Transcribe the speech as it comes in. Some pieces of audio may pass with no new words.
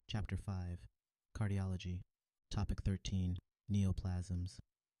Chapter 5, Cardiology. Topic 13, Neoplasms.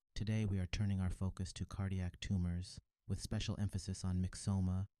 Today we are turning our focus to cardiac tumors, with special emphasis on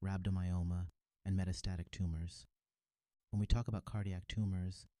myxoma, rhabdomyoma, and metastatic tumors. When we talk about cardiac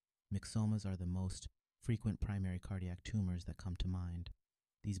tumors, myxomas are the most frequent primary cardiac tumors that come to mind.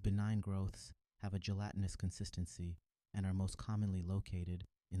 These benign growths have a gelatinous consistency and are most commonly located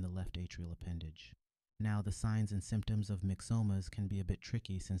in the left atrial appendage. Now, the signs and symptoms of myxomas can be a bit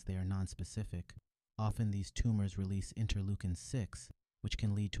tricky since they are nonspecific. Often these tumors release interleukin-6, which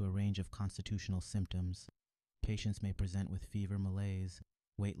can lead to a range of constitutional symptoms. Patients may present with fever, malaise,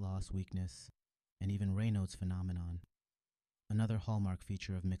 weight loss, weakness, and even Raynaud's phenomenon. Another hallmark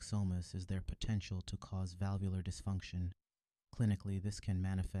feature of myxomas is their potential to cause valvular dysfunction. Clinically, this can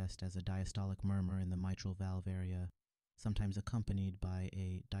manifest as a diastolic murmur in the mitral valve area, sometimes accompanied by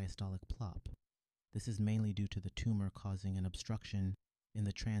a diastolic plop. This is mainly due to the tumor causing an obstruction in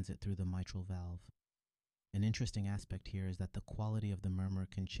the transit through the mitral valve. An interesting aspect here is that the quality of the murmur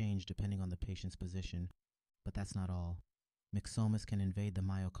can change depending on the patient's position, but that's not all. Myxomas can invade the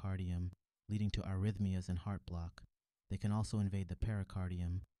myocardium, leading to arrhythmias and heart block. They can also invade the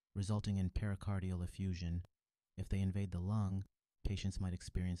pericardium, resulting in pericardial effusion. If they invade the lung, patients might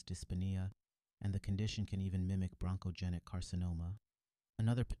experience dyspnea, and the condition can even mimic bronchogenic carcinoma.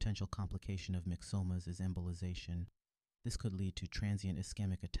 Another potential complication of myxomas is embolization. This could lead to transient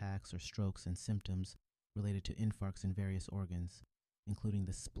ischemic attacks or strokes and symptoms related to infarcts in various organs, including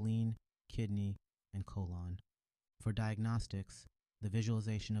the spleen, kidney, and colon. For diagnostics, the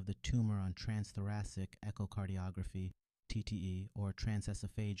visualization of the tumor on transthoracic echocardiography, TTE, or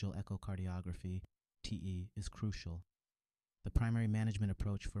transesophageal echocardiography, TE, is crucial. The primary management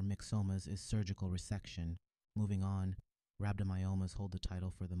approach for myxomas is surgical resection. Moving on, rhabdomyomas hold the title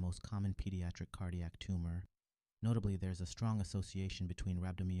for the most common pediatric cardiac tumor. Notably, there's a strong association between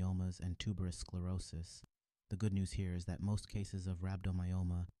rhabdomyomas and tuberous sclerosis. The good news here is that most cases of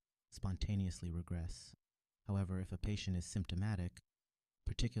rhabdomyoma spontaneously regress. However, if a patient is symptomatic,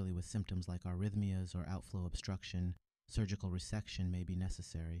 particularly with symptoms like arrhythmias or outflow obstruction, surgical resection may be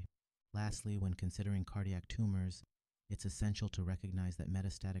necessary. Lastly, when considering cardiac tumors, it's essential to recognize that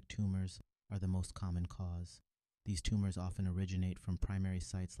metastatic tumors are the most common cause. These tumors often originate from primary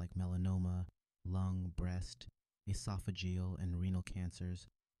sites like melanoma, lung, breast, esophageal and renal cancers,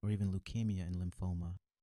 or even leukemia and lymphoma.